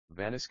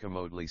Vanouska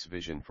Moodley's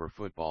vision for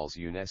football's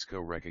UNESCO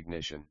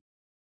recognition.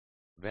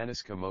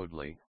 Vanouska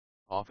Moodley,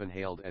 often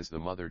hailed as the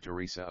Mother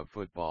Teresa of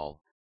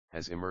football,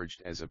 has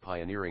emerged as a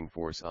pioneering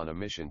force on a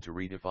mission to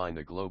redefine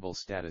the global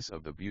status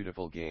of the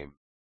beautiful game.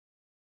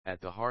 At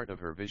the heart of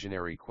her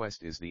visionary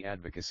quest is the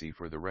advocacy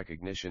for the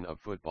recognition of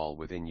football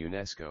within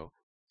UNESCO,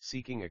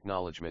 seeking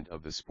acknowledgement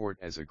of the sport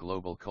as a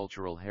global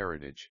cultural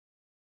heritage.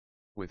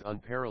 With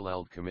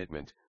unparalleled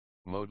commitment,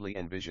 Moodley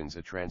envisions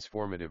a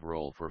transformative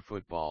role for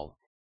football,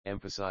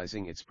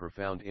 emphasizing its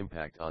profound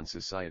impact on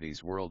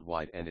societies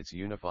worldwide and its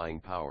unifying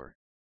power.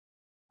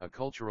 A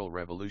cultural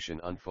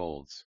revolution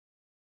unfolds.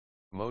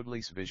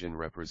 Moodley's vision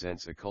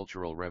represents a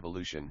cultural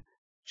revolution,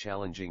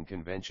 challenging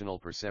conventional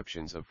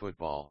perceptions of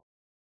football.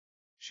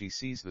 She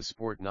sees the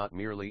sport not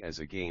merely as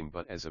a game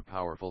but as a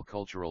powerful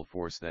cultural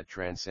force that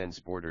transcends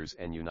borders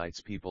and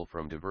unites people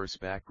from diverse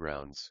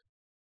backgrounds.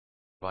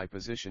 By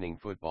positioning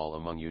football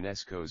among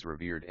UNESCO's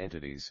revered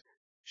entities,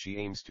 she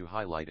aims to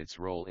highlight its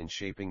role in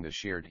shaping the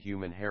shared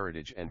human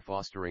heritage and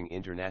fostering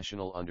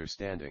international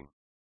understanding.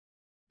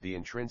 The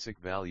intrinsic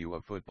value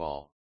of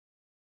football.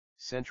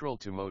 Central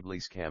to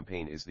Moodley's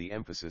campaign is the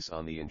emphasis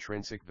on the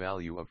intrinsic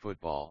value of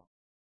football.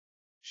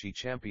 She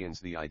champions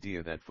the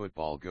idea that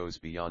football goes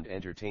beyond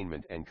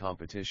entertainment and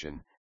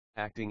competition,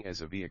 acting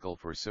as a vehicle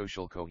for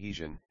social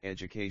cohesion,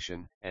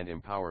 education, and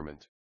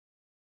empowerment.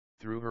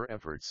 Through her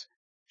efforts,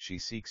 she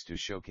seeks to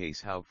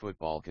showcase how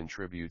football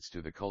contributes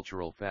to the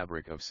cultural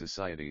fabric of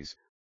societies,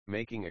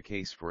 making a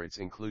case for its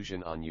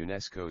inclusion on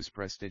UNESCO's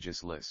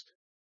prestigious list.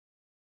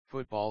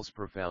 Football's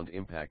profound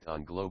impact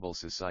on global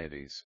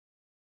societies.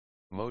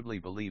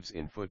 Moodley believes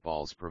in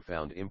football's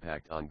profound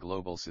impact on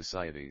global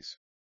societies.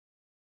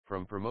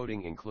 From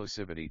promoting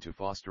inclusivity to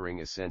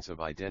fostering a sense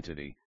of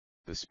identity,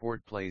 the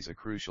sport plays a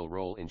crucial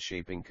role in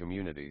shaping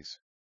communities.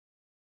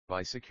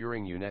 By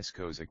securing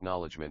UNESCO's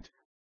acknowledgement,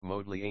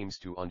 Moodley aims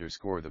to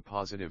underscore the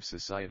positive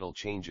societal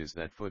changes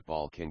that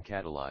football can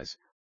catalyze,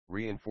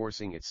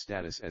 reinforcing its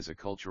status as a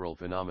cultural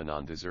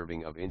phenomenon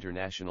deserving of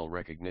international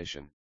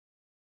recognition.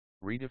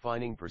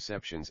 Redefining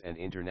perceptions and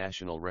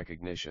international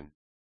recognition.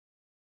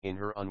 In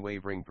her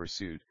unwavering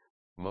pursuit,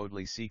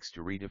 Moodley seeks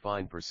to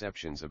redefine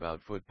perceptions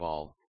about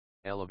football,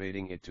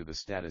 elevating it to the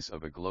status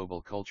of a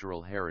global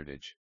cultural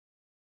heritage.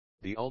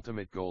 The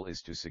ultimate goal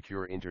is to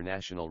secure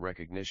international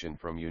recognition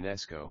from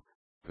UNESCO,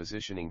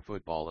 positioning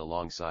football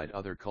alongside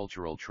other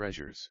cultural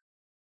treasures.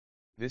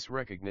 This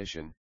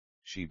recognition,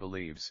 she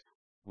believes,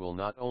 will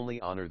not only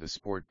honor the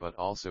sport but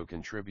also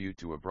contribute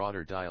to a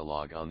broader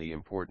dialogue on the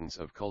importance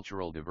of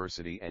cultural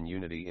diversity and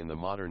unity in the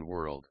modern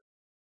world.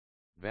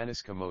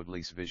 Vanouska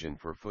Moodley's vision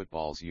for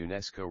football's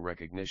UNESCO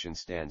recognition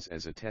stands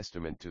as a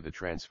testament to the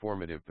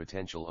transformative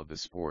potential of the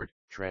sport,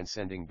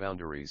 transcending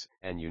boundaries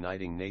and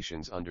uniting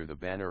nations under the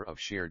banner of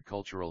shared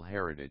cultural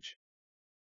heritage.